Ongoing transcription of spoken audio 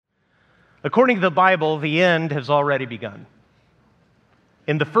According to the Bible, the end has already begun.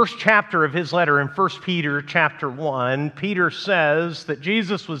 In the first chapter of his letter in 1 Peter chapter 1, Peter says that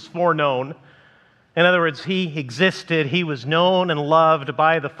Jesus was foreknown. In other words, he existed, he was known and loved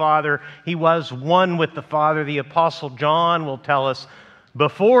by the Father, he was one with the Father. The Apostle John will tell us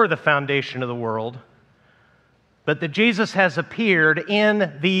before the foundation of the world, but that Jesus has appeared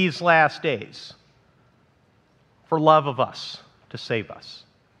in these last days for love of us, to save us.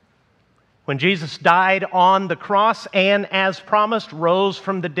 When Jesus died on the cross and, as promised, rose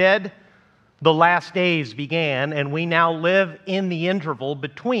from the dead, the last days began, and we now live in the interval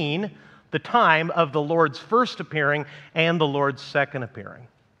between the time of the Lord's first appearing and the Lord's second appearing.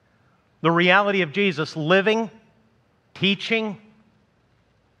 The reality of Jesus living, teaching,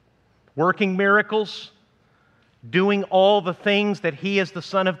 working miracles, doing all the things that he as the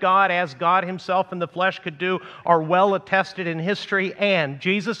Son of God, as God himself in the flesh could do, are well attested in history, and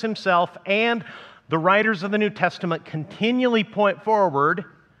Jesus himself and the writers of the New Testament continually point forward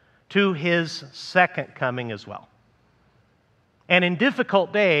to his second coming as well. And in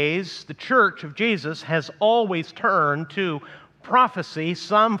difficult days, the Church of Jesus has always turned to prophecy,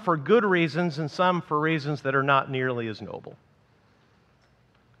 some for good reasons and some for reasons that are not nearly as noble.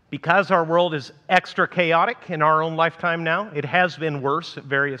 Because our world is extra chaotic in our own lifetime now, it has been worse at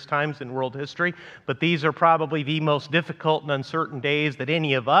various times in world history, but these are probably the most difficult and uncertain days that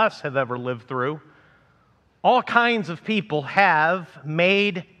any of us have ever lived through. All kinds of people have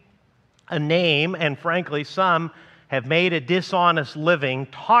made a name, and frankly, some have made a dishonest living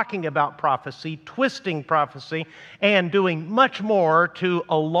talking about prophecy, twisting prophecy, and doing much more to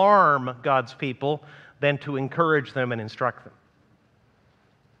alarm God's people than to encourage them and instruct them.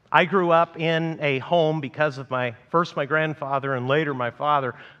 I grew up in a home because of my grandfather and later my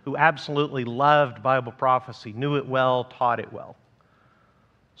father, who absolutely loved Bible prophecy, knew it well, taught it well.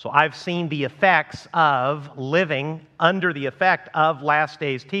 So I've seen the effects of living under the effect of last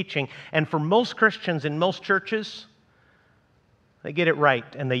days teaching. And for most Christians in most churches, they get it right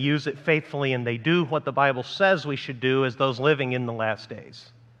and they use it faithfully and they do what the Bible says we should do as those living in the last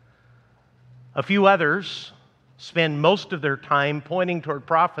days. A few others spend most of their time pointing toward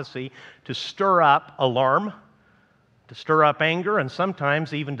prophecy to stir up alarm, to stir up anger, and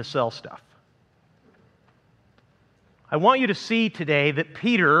sometimes even to sell stuff. I want you to see today that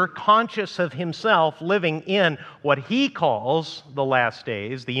Peter, conscious of himself living in what he calls the last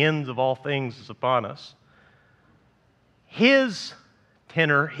days, the end of all things is upon us, his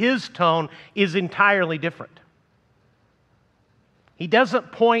tenor, his tone is entirely different. He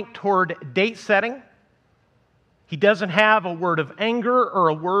doesn't point toward date setting. He doesn't have a word of anger or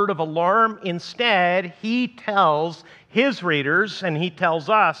a word of alarm. Instead, he tells his readers, and he tells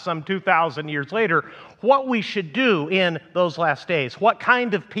us some 2,000 years later, what we should do in those last days, what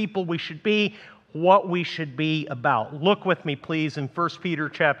kind of people we should be, what we should be about. Look with me, please, in 1 Peter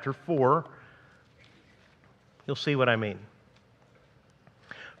chapter 4. You'll see what I mean.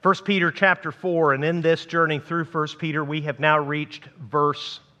 1 Peter chapter 4, and in this journey through 1 Peter, we have now reached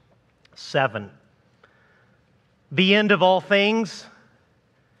verse 7. The end of all things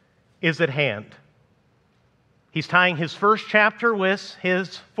is at hand. He's tying his first chapter with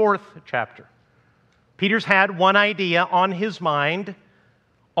his fourth chapter. Peter's had one idea on his mind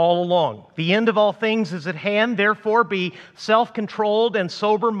all along. The end of all things is at hand, therefore be self-controlled and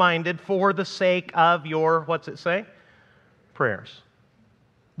sober-minded for the sake of your, what's it say? Prayers.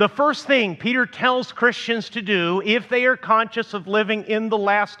 The first thing Peter tells Christians to do if they are conscious of living in the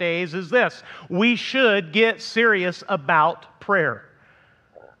last days is this: we should get serious about prayer.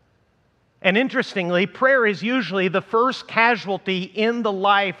 And interestingly, prayer is usually the first casualty in the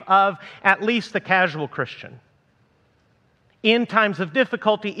life of at least the casual Christian. In times of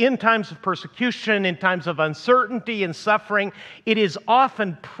difficulty, in times of persecution, in times of uncertainty and suffering, it is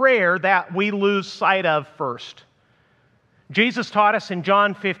often prayer that we lose sight of first. Jesus taught us in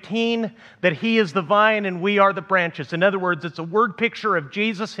John 15 that He is the vine and we are the branches. In other words, it's a word picture of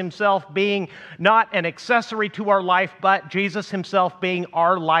Jesus Himself being not an accessory to our life, but Jesus Himself being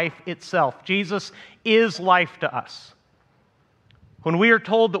our life itself. Jesus is life to us. When we are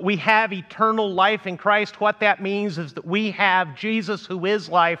told that we have eternal life in Christ, what that means is that we have Jesus, who is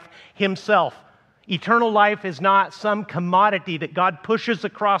life, Himself. Eternal life is not some commodity that God pushes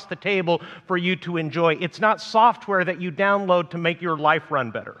across the table for you to enjoy. It's not software that you download to make your life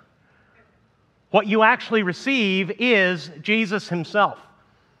run better. What you actually receive is Jesus Himself.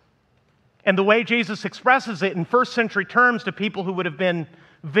 And the way Jesus expresses it in first century terms to people who would have been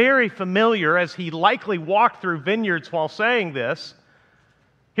very familiar, as He likely walked through vineyards while saying this,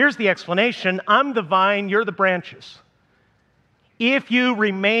 here's the explanation: I'm the vine, you're the branches. If you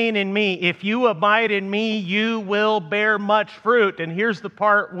remain in me, if you abide in me, you will bear much fruit. And here's the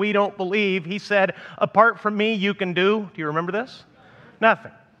part we don't believe. He said, apart from me, you can do you remember this?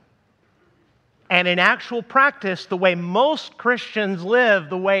 Nothing. And in actual practice, the way most Christians live,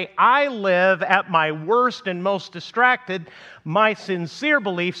 the way I live at my worst and most distracted, my sincere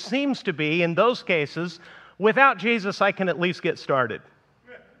belief seems to be, in those cases, without Jesus, I can at least get started.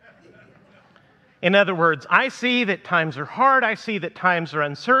 In other words, I see that times are hard. I see that times are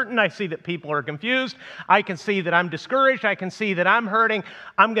uncertain. I see that people are confused. I can see that I'm discouraged. I can see that I'm hurting.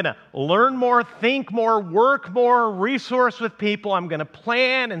 I'm going to learn more, think more, work more, resource with people. I'm going to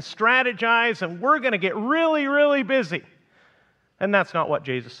plan and strategize, and we're going to get really, really busy. And that's not what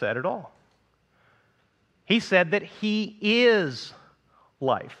Jesus said at all. He said that He is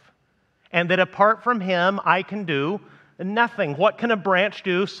life, and that apart from Him, I can do nothing. What can a branch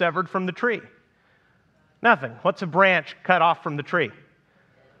do severed from the tree? Nothing. What's a branch cut off from the tree?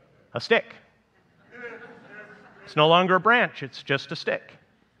 A stick. It's no longer a branch, it's just a stick.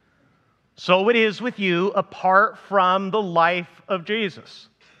 So it is with you apart from the life of Jesus.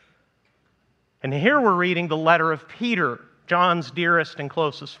 And here we're reading the letter of Peter, John's dearest and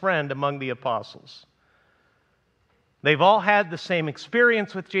closest friend among the apostles. They've all had the same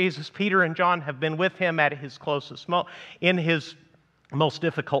experience with Jesus. Peter and John have been with him at his in his most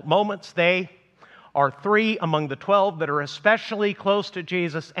difficult moments. They are 3 among the 12 that are especially close to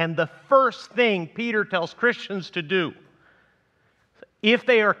Jesus. And the first thing Peter tells Christians to do, if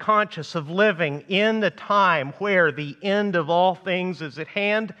they are conscious of living in the time where the end of all things is at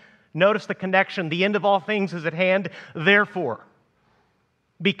hand, notice the connection, the end of all things is at hand, therefore,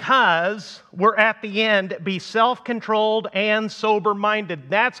 because we're at the end, be self-controlled and sober-minded.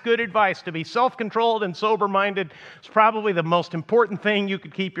 That's good advice. To be self-controlled and sober-minded is probably the most important thing you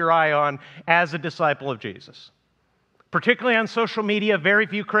could keep your eye on as a disciple of Jesus. Particularly on social media, very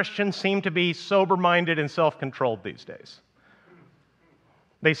few Christians seem to be sober-minded and self-controlled these days.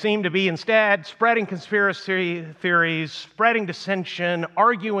 They seem to be instead spreading conspiracy theories, spreading dissension,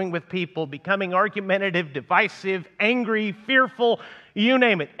 arguing with people, becoming argumentative, divisive, angry, fearful, you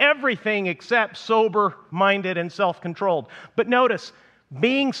name it. Everything except sober-minded and self-controlled. But notice,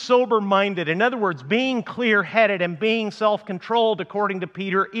 being sober-minded, in other words, being clear-headed and being self-controlled, according to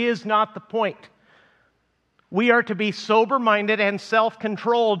Peter, is not the point. We are to be sober-minded and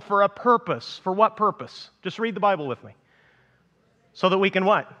self-controlled for a purpose. For what purpose? Just read the Bible with me. So that we can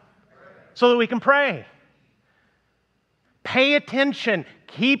what? So that we can pray. Pay attention.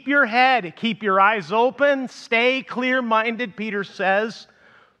 Keep your head. Keep your eyes open. Stay clear-minded, Peter says,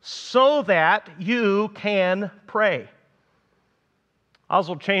 so that you can pray.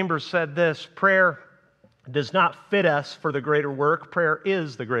 Oswald Chambers said this, prayer does not fit us for the greater work. Prayer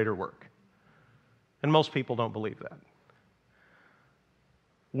is the greater work. And most people don't believe that.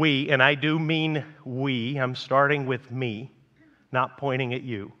 We, and I do mean we, I'm starting with me, not pointing at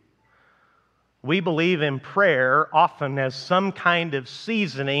you. We believe in prayer often as some kind of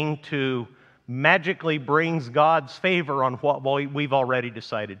seasoning to magically brings God's favor on what we've already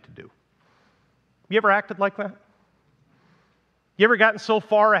decided to do. You ever acted like that? You ever gotten so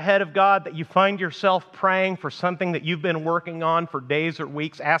far ahead of God that you find yourself praying for something that you've been working on for days or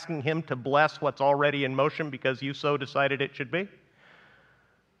weeks, asking Him to bless what's already in motion because you so decided it should be?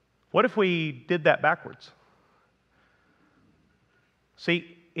 What if we did that backwards?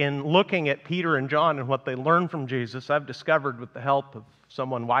 See, in looking at Peter and John and what they learned from Jesus, I've discovered with the help of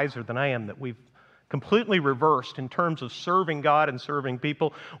someone wiser than I am that we've completely reversed in terms of serving God and serving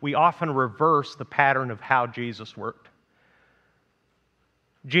people. We often reverse the pattern of how Jesus worked.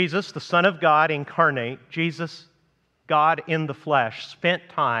 Jesus, the Son of God incarnate, Jesus, God in the flesh, spent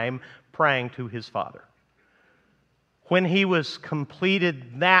time praying to His Father. When He was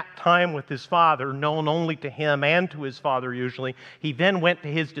completed that time with His Father, known only to Him and to His Father usually, He then went to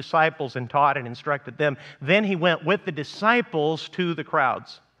His disciples and taught and instructed them. Then He went with the disciples to the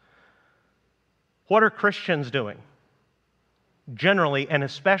crowds. What are Christians doing? Generally, and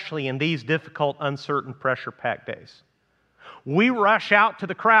especially in these difficult, uncertain, pressure-packed days. We rush out to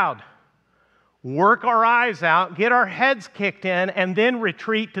the crowd, work our eyes out, get our heads kicked in, and then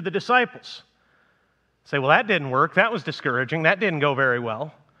retreat to the disciples. Say, well, that didn't work. That was discouraging. That didn't go very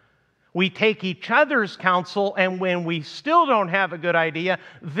well. We take each other's counsel, and when we still don't have a good idea,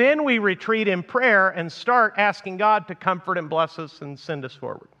 then we retreat in prayer and start asking God to comfort and bless us and send us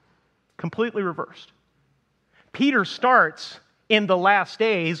forward. Completely reversed. Peter starts in the last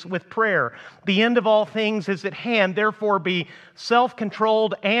days with prayer. The end of all things is at hand. Therefore, be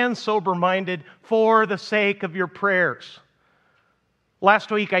self-controlled and sober-minded for the sake of your prayers.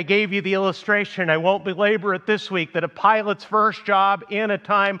 Last week I gave you the illustration, I won't belabor it this week, that a pilot's first job in a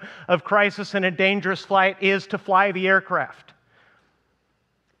time of crisis and a dangerous flight is to fly the aircraft.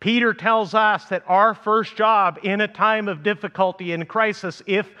 Peter tells us that our first job in a time of difficulty and crisis,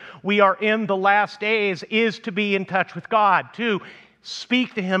 if we are in the last days, is to be in touch with God, to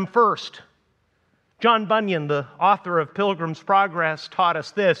speak to Him first. John Bunyan, the author of Pilgrim's Progress, taught us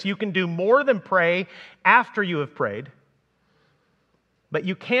this: you can do more than pray after you have prayed, but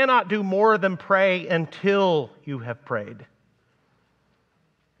you cannot do more than pray until you have prayed.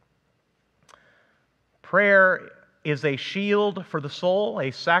 Prayer is a shield for the soul,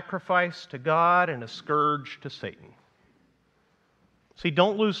 a sacrifice to God, and a scourge to Satan. See,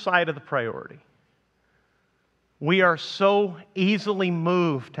 don't lose sight of the priority. We are so easily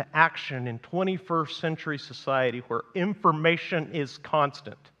moved to action in 21st century society where information is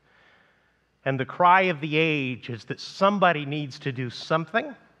constant. And the cry of the age is that somebody needs to do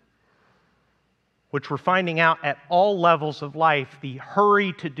something, which we're finding out at all levels of life. The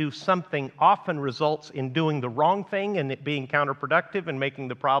hurry to do something often results in doing the wrong thing and it being counterproductive and making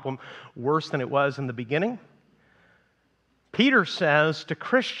the problem worse than it was in the beginning. Peter says to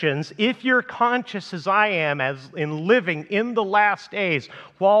Christians, if you're conscious as I am, as in living in the last days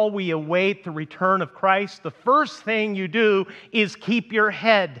while we await the return of Christ, the first thing you do is keep your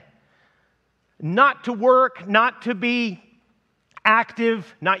head. Not to work, not to be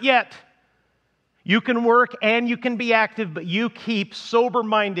active, not yet. You can work and you can be active, but you keep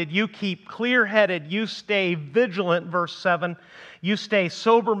sober-minded, you keep clear-headed, you stay vigilant, verse 7. You stay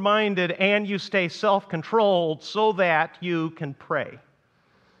sober-minded and you stay self-controlled so that you can pray.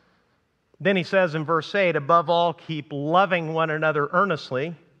 Then he says in verse 8, above all, keep loving one another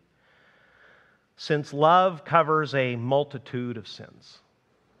earnestly, since love covers a multitude of sins.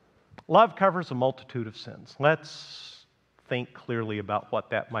 Love covers a multitude of sins. Let's think clearly about what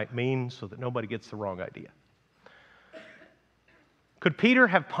that might mean so that nobody gets the wrong idea. Could Peter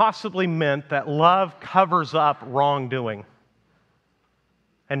have possibly meant that love covers up wrongdoing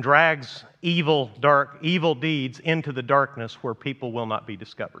and drags evil deeds into the darkness where people will not be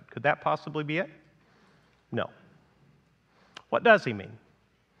discovered? Could that possibly be it? No. What does he mean?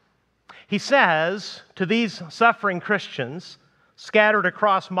 He says to these suffering Christians scattered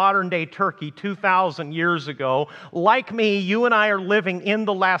across modern-day Turkey 2,000 years ago, like me, you and I are living in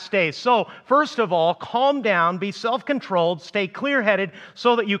the last days. So, first of all, calm down, be self-controlled, stay clear-headed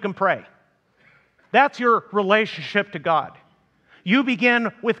so that you can pray. That's your relationship to God. You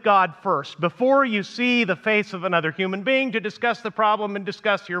begin with God first. Before you see the face of another human being to discuss the problem and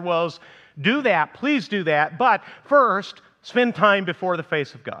discuss your woes, do that. Please do that. But first, spend time before the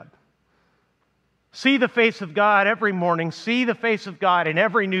face of God. See the face of God every morning. See the face of God in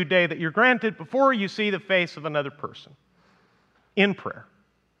every new day that you're granted before you see the face of another person in prayer.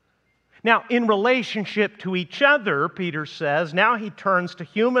 Now, in relationship to each other, Peter says, now he turns to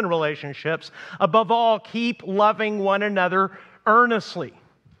human relationships. Above all, keep loving one another earnestly.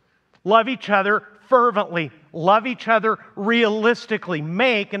 Love each other fervently. Love each other realistically.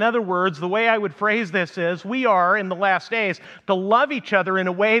 In other words, the way I would phrase this is, we are in the last days to love each other in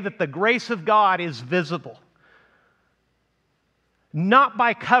a way that the grace of God is visible. Not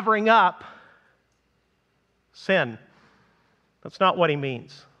by covering up sin. That's not what he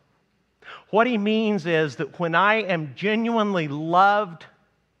means. What he means is that when I am genuinely loved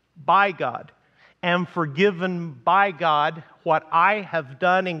by God, am forgiven by God, what I have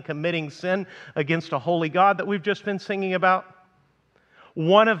done in committing sin against a holy God that we've just been singing about,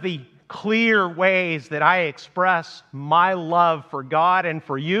 one of the clear ways that I express my love for God and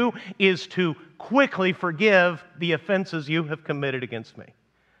for you is to quickly forgive the offenses you have committed against me.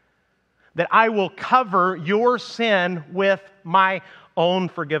 That I will cover your sin with my own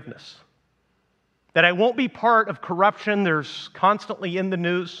forgiveness. That I won't be part of corruption. There's constantly in the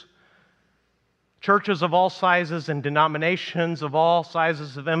news churches of all sizes and denominations of all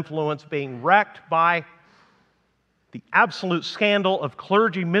sizes of influence being wrecked by the absolute scandal of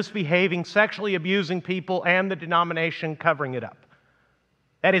clergy misbehaving, sexually abusing people, and the denomination covering it up.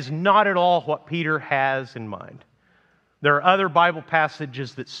 That is not at all what Peter has in mind. There are other Bible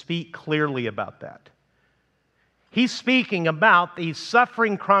passages that speak clearly about that. He's speaking about these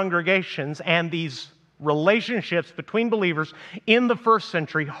suffering congregations and these relationships between believers in the first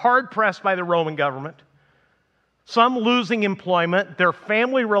century, hard-pressed by the Roman government, some losing employment, their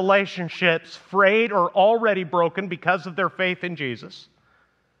family relationships frayed or already broken because of their faith in Jesus.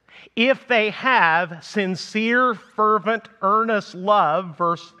 If they have sincere, fervent, earnest love,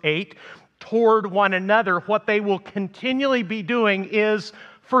 verse 8, toward one another, what they will continually be doing is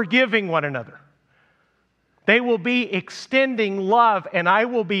forgiving one another. They will be extending love, and I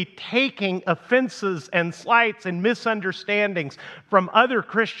will be taking offenses and slights and misunderstandings from other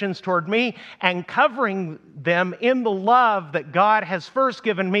Christians toward me and covering them in the love that God has first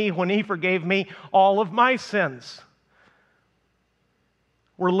given me when He forgave me all of my sins.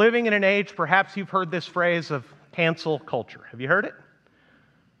 We're living in an age, perhaps you've heard this phrase, of cancel culture. Have you heard it?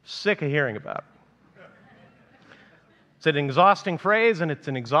 Sick of hearing about it. It's an exhausting phrase, and it's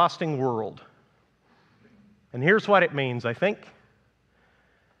an exhausting world. And here's what it means, I think.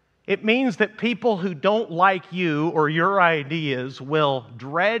 It means that people who don't like you or your ideas will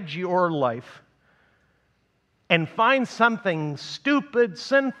dredge your life and find something stupid,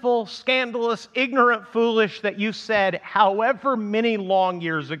 sinful, scandalous, ignorant, foolish that you said however many long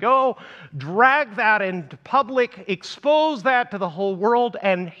years ago, drag that into public, expose that to the whole world,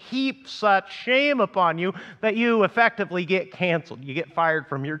 and heap such shame upon you that you effectively get canceled. You get fired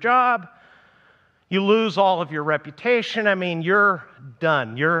from your job. You lose all of your reputation. I mean, you're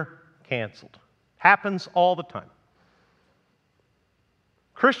done. You're canceled. Happens all the time.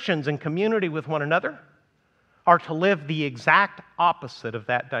 Christians in community with one another are to live the exact opposite of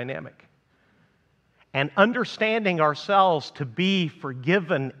that dynamic. And understanding ourselves to be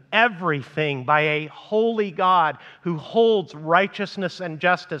forgiven everything by a holy God who holds righteousness and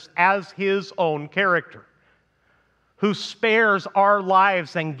justice as His own character, who spares our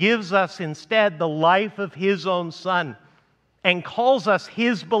lives and gives us instead the life of His own Son and calls us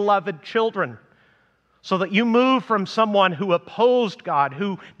His beloved children, so that you move from someone who opposed God,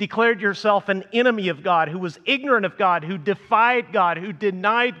 who declared yourself an enemy of God, who was ignorant of God, who defied God, who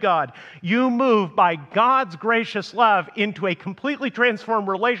denied God. You move by God's gracious love into a completely transformed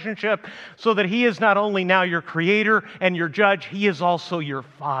relationship so that He is not only now your creator and your judge, He is also your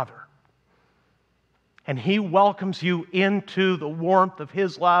Father. And He welcomes you into the warmth of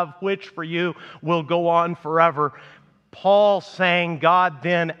His love, which for you will go on forever. Paul saying, God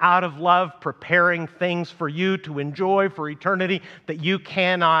then, out of love, preparing things for you to enjoy for eternity that you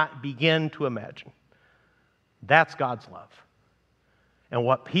cannot begin to imagine. That's God's love. And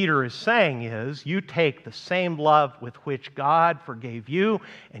what Peter is saying is, you take the same love with which God forgave you,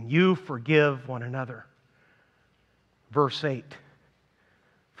 and you forgive one another. Verse 8.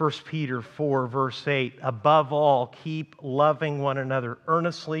 1 Peter 4, verse 8, above all, keep loving one another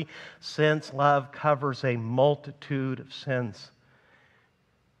earnestly, since love covers a multitude of sins.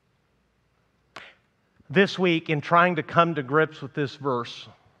 This week, in trying to come to grips with this verse,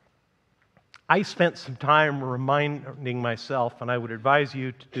 I spent some time reminding myself, and I would advise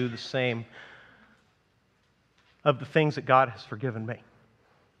you to do the same, of the things that God has forgiven me.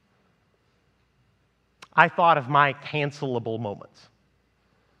 I thought of my cancelable moments,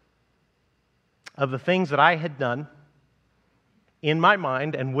 of the things that I had done in my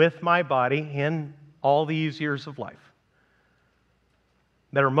mind and with my body in all these years of life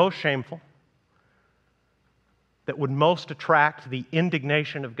that are most shameful, that would most attract the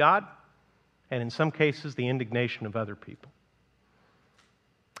indignation of God, and in some cases, the indignation of other people.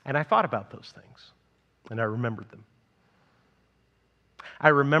 And I thought about those things, and I remembered them. I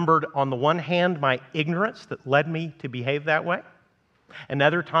remembered, on the one hand, my ignorance that led me to behave that way. And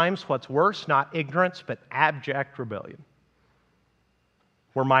other times, what's worse, not ignorance, but abject rebellion.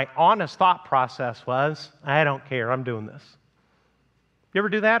 Where my honest thought process was, I don't care, I'm doing this. You ever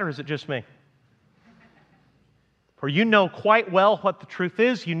do that, or is it just me? Or you know quite well what the truth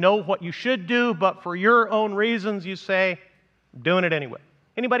is, you know what you should do, but for your own reasons, you say, I'm doing it anyway.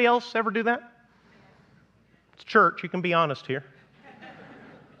 Anybody else ever do that? It's church, you can be honest here.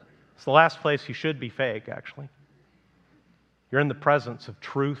 It's the last place you should be fake, actually. You're in the presence of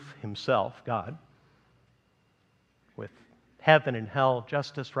truth Himself, God, with heaven and hell,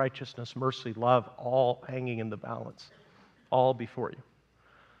 justice, righteousness, mercy, love, all hanging in the balance, all before you.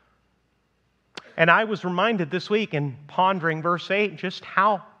 And I was reminded this week in pondering verse 8 just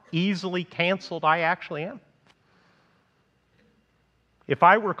how easily canceled I actually am. If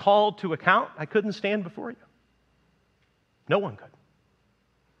I were called to account, I couldn't stand before you. No one could.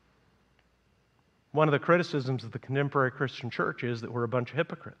 One of the criticisms of the contemporary Christian church is that we're a bunch of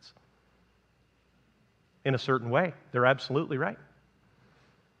hypocrites. In a certain way, they're absolutely right.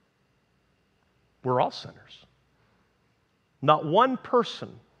 We're all sinners. Not one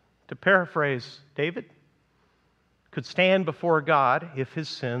person, to paraphrase David, could stand before God if his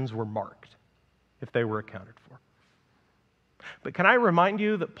sins were marked, if they were accounted for. But can I remind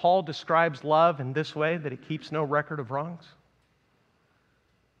you that Paul describes love in this way, that it keeps no record of wrongs?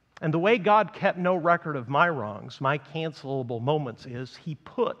 And the way God kept no record of my wrongs, my cancelable moments, is He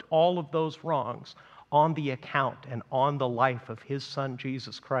put all of those wrongs on the account and on the life of His Son,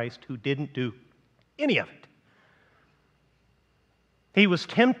 Jesus Christ, who didn't do any of it. He was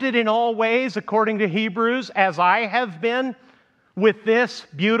tempted in all ways, according to Hebrews, as I have been, with this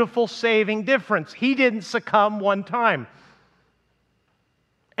beautiful saving difference. He didn't succumb one time.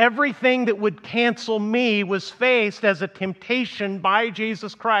 Everything that would cancel me was faced as a temptation by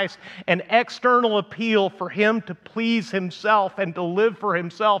Jesus Christ, an external appeal for Him to please Himself and to live for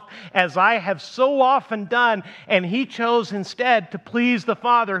Himself, as I have so often done, and He chose instead to please the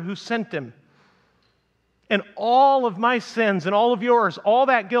Father who sent Him. And all of my sins and all of yours, all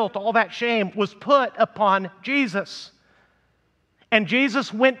that guilt, all that shame was put upon Jesus. And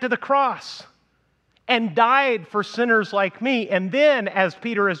Jesus went to the cross and died for sinners like me. And then, as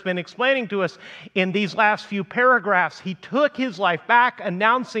Peter has been explaining to us in these last few paragraphs, He took His life back,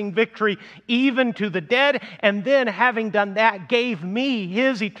 announcing victory even to the dead, and then, having done that, gave me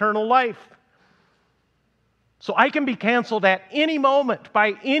His eternal life. So I can be canceled at any moment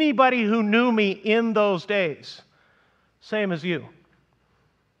by anybody who knew me in those days. Same as you.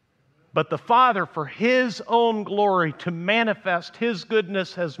 But the Father, for His own glory, to manifest His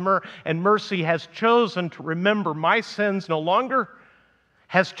goodness and mercy, has chosen to remember my sins no longer,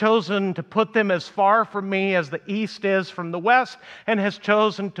 has chosen to put them as far from me as the east is from the west, and has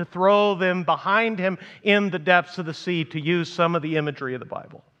chosen to throw them behind Him in the depths of the sea, to use some of the imagery of the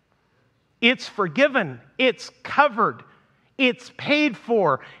Bible. It's forgiven. It's covered. It's paid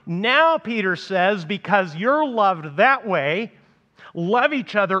for. Now, Peter says, because you're loved that way, love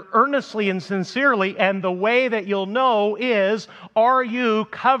each other earnestly and sincerely, and the way that you'll know is, are you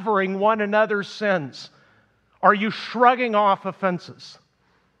covering one another's sins? Are you shrugging off offenses?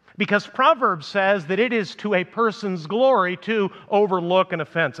 Because Proverbs says that it is to a person's glory to overlook an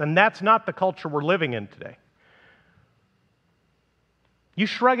offense, and that's not the culture we're living in today. You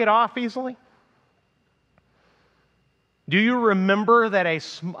shrug it off easily? Do you remember that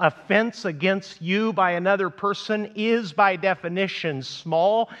an offense against you by another person is by definition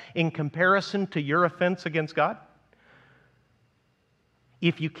small in comparison to your offense against God?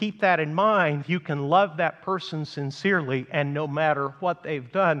 If you keep that in mind, you can love that person sincerely, and no matter what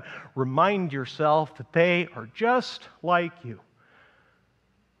they've done, remind yourself that they are just like you.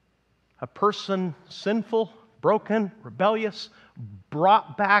 A person sinful, broken, rebellious,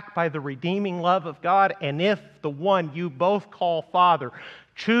 brought back by the redeeming love of God, and if the one you both call Father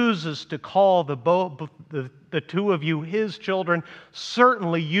chooses to call the two of you His children,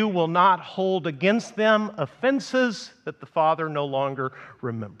 certainly you will not hold against them offenses that the Father no longer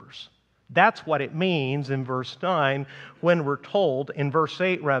remembers. That's what it means in verse 9 when we're told, in verse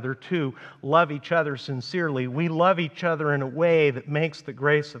 8 rather, to love each other sincerely. We love each other in a way that makes the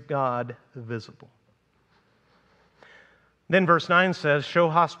grace of God visible. Then verse 9 says, show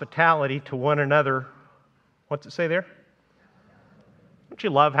hospitality to one another. What's it say there? Don't you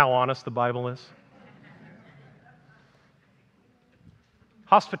love how honest the Bible is?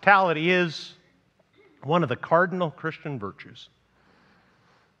 Hospitality is one of the cardinal Christian virtues.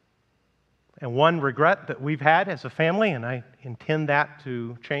 And one regret that we've had as a family, and I intend that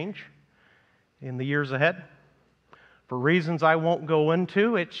to change in the years ahead. For reasons I won't go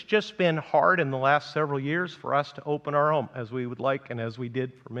into, it's just been hard in the last several years for us to open our home as we would like and as we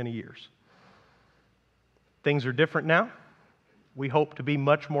did for many years. Things are different now. We hope to be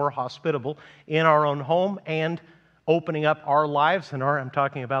much more hospitable in our own home and opening up our lives, and I'm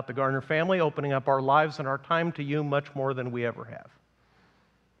talking about the Garner family, opening up our lives and our time to you much more than we ever have.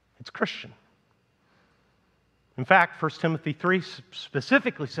 It's Christian. In fact, 1 Timothy 3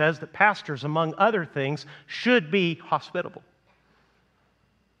 specifically says that pastors, among other things, should be hospitable.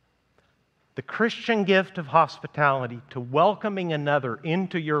 The Christian gift of hospitality, to welcoming another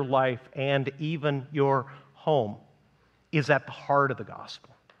into your life and even your home, is at the heart of the gospel.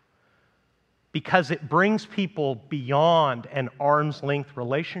 Because it brings people beyond an arm's length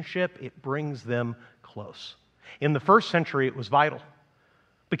relationship, it brings them close. In the first century, it was vital.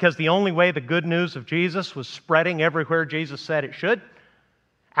 Because the only way the good news of Jesus was spreading everywhere Jesus said it should,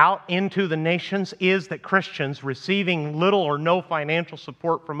 out into the nations, is that Christians, receiving little or no financial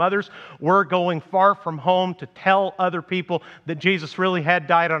support from others, were going far from home to tell other people that Jesus really had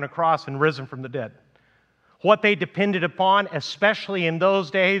died on a cross and risen from the dead. What they depended upon, especially in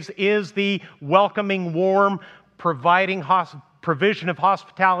those days, is the welcoming, warm, provision of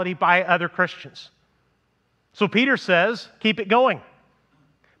hospitality by other Christians. So Peter says, keep it going.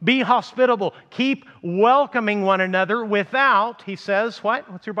 Be hospitable. Keep welcoming one another without, he says, what?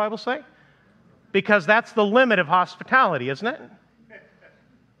 What's your Bible say? Because that's the limit of hospitality, isn't it?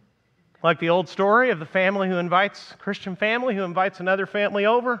 Like the old story of the Christian family who invites another family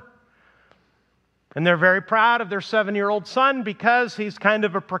over. And they're very proud of their 7-year-old son because he's kind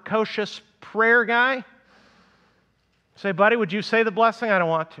of a precocious prayer guy. Say, buddy, would you say the blessing? I don't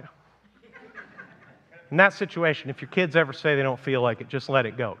want to. In that situation, if your kids ever say they don't feel like it, just let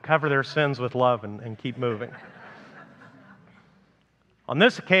it go. Cover their sins with love and keep moving. On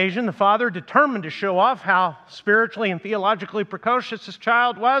this occasion, the father, determined to show off how spiritually and theologically precocious his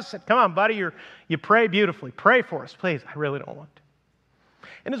child was, said, come on, buddy, you pray beautifully. Pray for us, please. I really don't want to.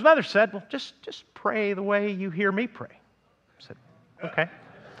 And his mother said, well, just pray the way you hear me pray. I said, okay.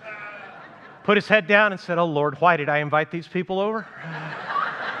 Put his head down and said, oh, Lord, why did I invite these people over?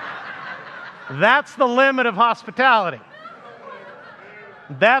 That's the limit of hospitality.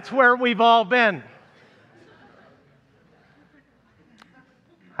 That's where we've all been.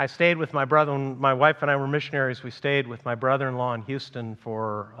 I stayed with my brother, and my wife and I were missionaries. We stayed with my brother-in-law in Houston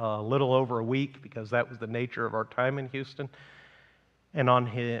for a little over a week because that was the nature of our time in Houston. And on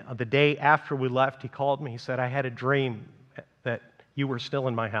the day after we left, he called me. He said, I had a dream that you were still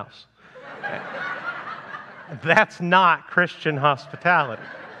in my house. That's not Christian hospitality.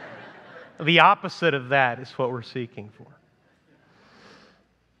 The opposite of that is what we're seeking for.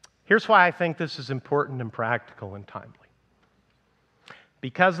 Here's why I think this is important and practical and timely.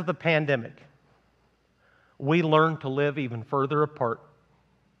 Because of the pandemic, we learned to live even further apart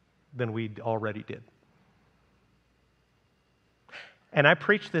than we already did. And I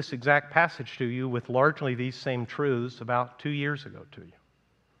preached this exact passage to you with largely these same truths about 2 years ago to you.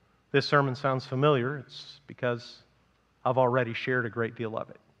 This sermon sounds familiar. It's because I've already shared a great deal of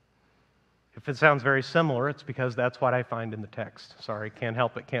it. If it sounds very similar, it's because that's what I find in the text. Sorry, can't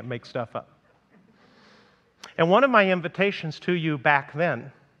help it, can't make stuff up. And one of my invitations to you back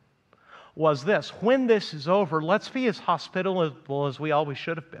then was this: when this is over, let's be as hospitable as we always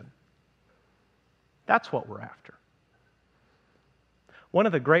should have been. That's what we're after. One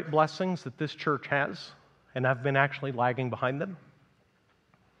of the great blessings that this church has, and I've been actually lagging behind them,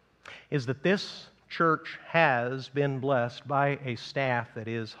 is that this church has been blessed by a staff that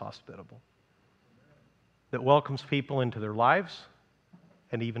is hospitable, that welcomes people into their lives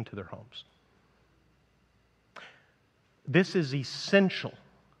and even to their homes. This is essential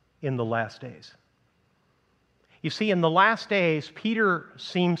in the last days. You see, in the last days, Peter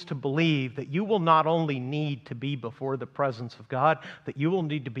seems to believe that you will not only need to be before the presence of God, that you will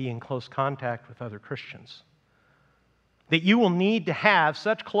need to be in close contact with other Christians. That you will need to have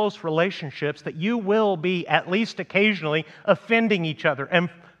such close relationships that you will be, at least occasionally, offending each other and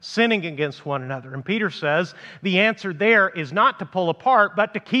sinning against one another. And Peter says the answer there is not to pull apart,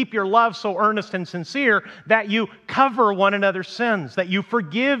 but to keep your love so earnest and sincere that you cover one another's sins, that you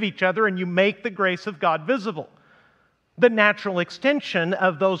forgive each other and you make the grace of God visible. The natural extension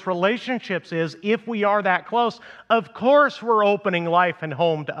of those relationships is, if we are that close, of course we're opening life and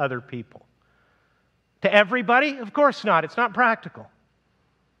home to other people. To everybody? Of course not. It's not practical.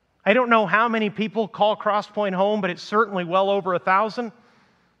 I don't know how many people call Crosspoint home, but it's certainly well over 1,000.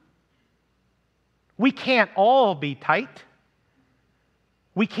 We can't all be tight.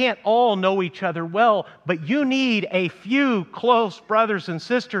 We can't all know each other well, but you need a few close brothers and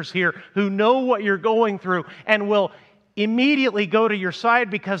sisters here who know what you're going through and will immediately go to your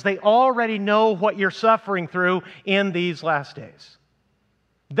side because they already know what you're suffering through in these last days.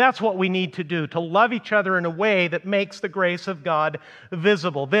 That's what we need to do, to love each other in a way that makes the grace of God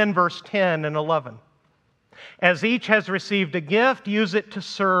visible. Then verse 10 and 11. As each has received a gift, use it to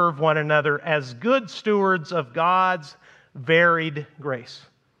serve one another as good stewards of God's varied grace.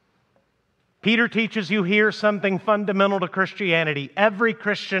 Peter teaches you here something fundamental to Christianity. Every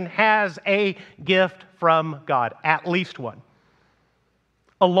Christian has a gift from God, at least one.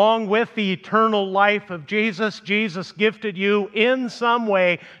 Along with the eternal life of Jesus, Jesus gifted you in some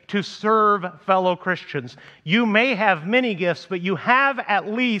way to serve fellow Christians. You may have many gifts, but you have at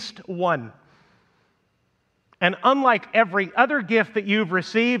least one. And unlike every other gift that you've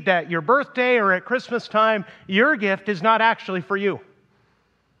received at your birthday or at Christmas time, your gift is not actually for you.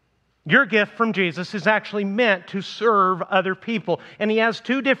 Your gift from Jesus is actually meant to serve other people. And he has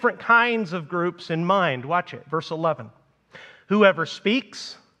two different kinds of groups in mind. Watch it, verse 11. Whoever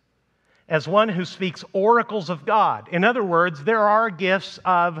speaks, as one who speaks oracles of God. In other words, there are gifts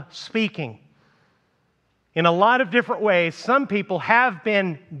of speaking. In a lot of different ways, some people have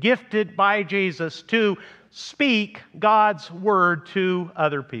been gifted by Jesus to speak God's word to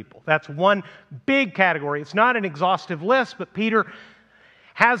other people. That's one big category. It's not an exhaustive list, but Peter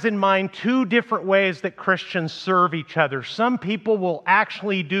has in mind two different ways that Christians serve each other. Some people will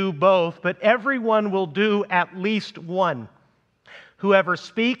actually do both, but everyone will do at least one. Whoever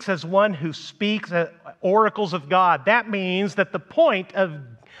speaks as one who speaks oracles of God. That means that the point of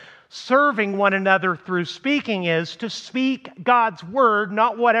serving one another through speaking is to speak God's word,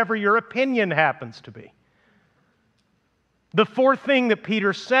 not whatever your opinion happens to be. The fourth thing that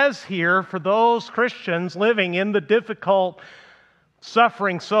Peter says here for those Christians living in the difficult,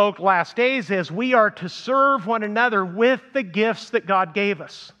 suffering-soaked last days is we are to serve one another with the gifts that God gave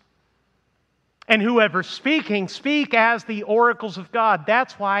us. And whoever's speaking, speak as the oracles of God.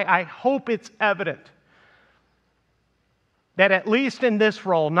 That's why I hope it's evident that at least in this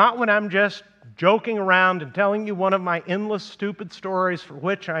role, not when I'm just joking around and telling you one of my endless stupid stories for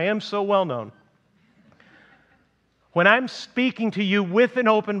which I am so well known, when I'm speaking to you with an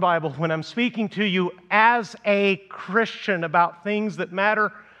open Bible, when I'm speaking to you as a Christian about things that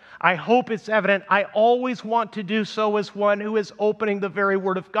matter, I hope it's evident. I always want to do so as one who is opening the very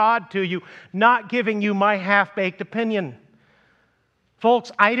Word of God to you, not giving you my half-baked opinion.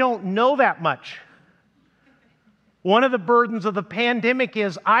 Folks, I don't know that much. One of the burdens of the pandemic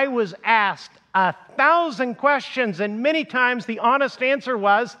is I was asked 1,000 questions, and many times the honest answer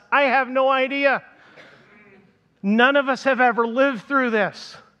was, I have no idea. None of us have ever lived through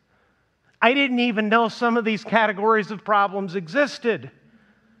this. I didn't even know some of these categories of problems existed.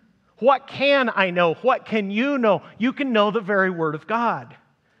 What can I know? What can you know? You can know the very Word of God.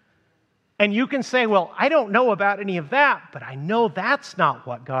 And you can say, well, I don't know about any of that, but I know that's not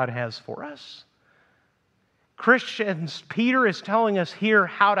what God has for us. Christians, Peter is telling us here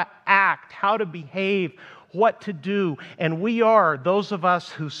how to act, how to behave, what to do. And we are, those of us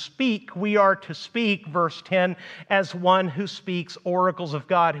who speak, we are to speak, verse 10, as one who speaks oracles of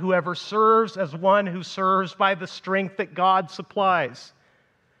God. Whoever serves as one who serves by the strength that God supplies.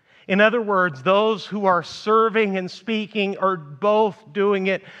 In other words, those who are serving and speaking are both doing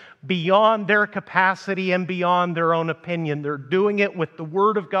it beyond their capacity and beyond their own opinion. They're doing it with the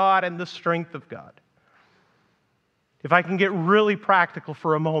Word of God and the strength of God. If I can get really practical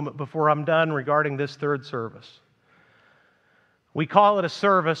for a moment before I'm done regarding this third service. We call it a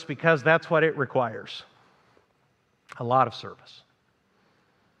service because that's what it requires. A lot of service.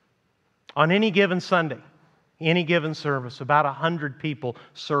 On any given Sunday, any given service, about 100 people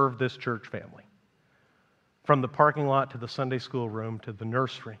serve this church family. From the parking lot to the Sunday school room to the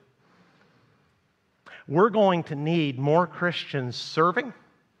nursery. We're going to need more Christians serving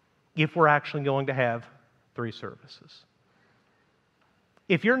if we're actually going to have 3 services.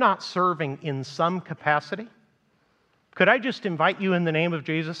 If you're not serving in some capacity, could I just invite you in the name of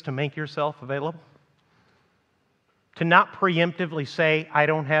Jesus to make yourself available? To not preemptively say, I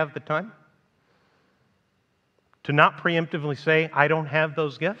don't have the time? To not preemptively say, I don't have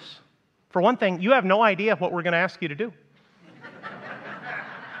those gifts? For one thing, you have no idea what we're going to ask you to do.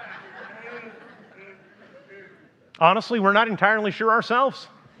 Honestly, we're not entirely sure ourselves.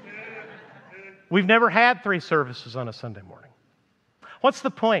 We've never had 3 services on a Sunday morning. What's the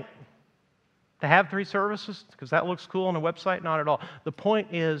point? To have 3 services? Because that looks cool on a website? Not at all. The point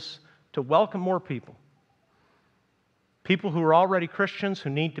is to welcome more people. People who are already Christians who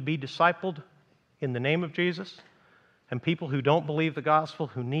need to be discipled in the name of Jesus, and people who don't believe the gospel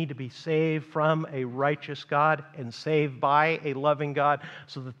who need to be saved from a righteous God and saved by a loving God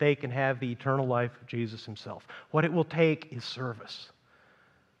so that they can have the eternal life of Jesus Himself. What it will take is service.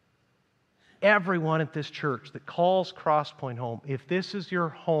 Everyone at this church that calls Crosspoint home, if this is your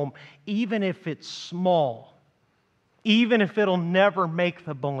home, even if it's small, even if it'll never make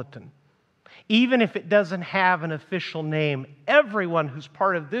the bulletin, even if it doesn't have an official name, everyone who's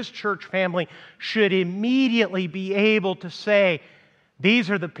part of this church family should immediately be able to say,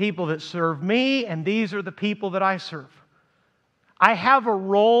 these are the people that serve me, and these are the people that I serve. I have a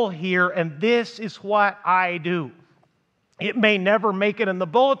role here, and this is what I do. It may never make it in the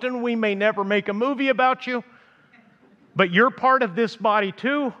bulletin. We may never make a movie about you. But you're part of this body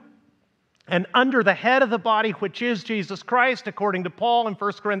too. And under the head of the body, which is Jesus Christ, according to Paul in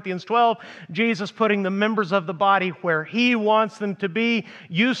 1 Corinthians 12, Jesus putting the members of the body where He wants them to be.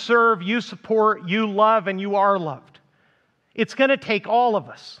 You serve, you support, you love, and you are loved. It's going to take all of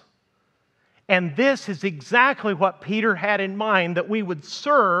us. And this is exactly what Peter had in mind, that we would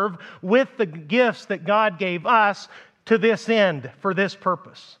serve with the gifts that God gave us to this end, for this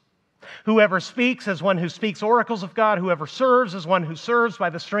purpose. Whoever speaks as one who speaks oracles of God, whoever serves as one who serves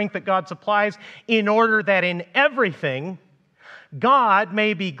by the strength that God supplies, in order that in everything God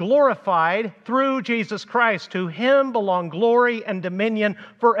may be glorified through Jesus Christ. To Him belong glory and dominion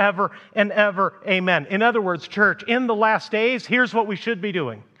forever and ever. Amen. In other words, church, in the last days, here's what we should be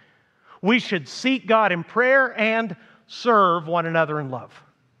doing. We should seek God in prayer and serve one another in love.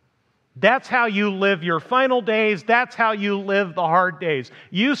 That's how you live your final days. That's how you live the hard days.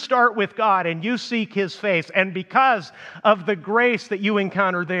 You start with God and you seek His face. And because of the grace that you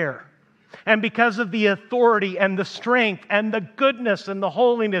encounter there, And because of the authority and the strength and the goodness and the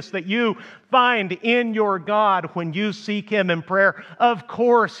holiness that you find in your God when you seek Him in prayer, of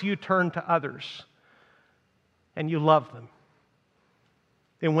course you turn to others and you love them.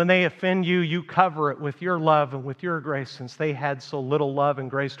 And when they offend you, you cover it with your love and with your grace. Since they had so little love and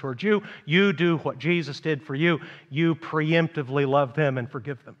grace towards you, you do what Jesus did for you. You preemptively love them and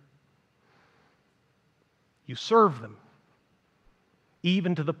forgive them. You serve them,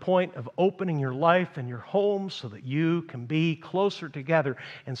 even to the point of opening your life and your home so that you can be closer together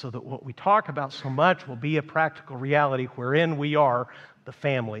and so that what we talk about so much will be a practical reality wherein we are the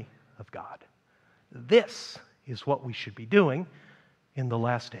family of God. This is what we should be doing in the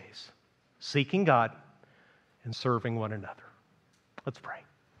last days, seeking God and serving one another. Let's pray.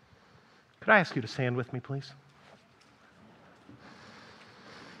 Could I ask you to stand with me, please?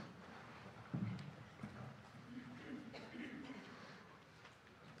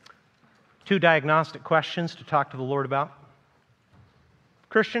 Two diagnostic questions to talk to the Lord about.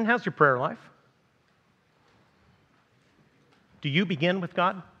 Christian, how's your prayer life? Do you begin with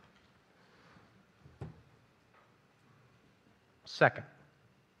God? Second,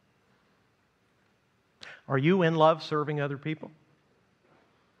 are you in love serving other people?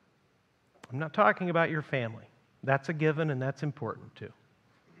 I'm not talking about your family. That's a given and that's important too.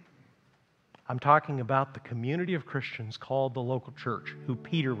 I'm talking about the community of Christians called the local church, who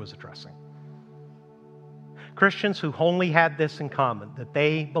Peter was addressing. Christians who only had this in common, that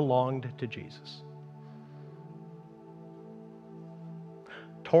they belonged to Jesus.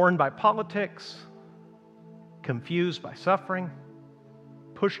 Torn by politics, confused by suffering,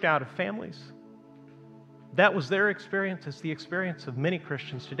 pushed out of families. That was their experience. It's the experience of many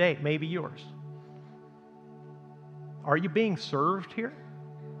Christians today, maybe yours. Are you being served here?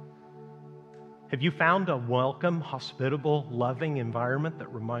 Have you found a welcome, hospitable, loving environment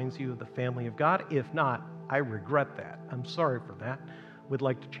that reminds you of the family of God? If not, I regret that. I'm sorry for that. Would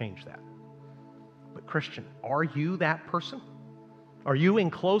like to change that. But Christian, are you that person? Are you in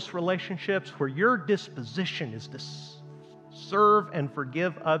close relationships where your disposition is to serve and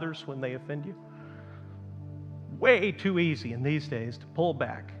forgive others when they offend you? Way too easy in these days to pull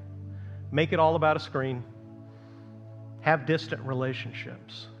back, make it all about a screen, have distant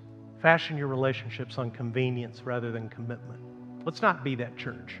relationships, fashion your relationships on convenience rather than commitment. Let's not be that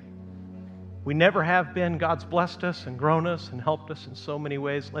church. We never have been. God's blessed us and grown us and helped us in so many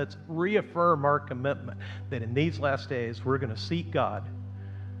ways. Let's reaffirm our commitment that in these last days we're going to seek God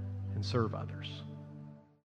and serve others.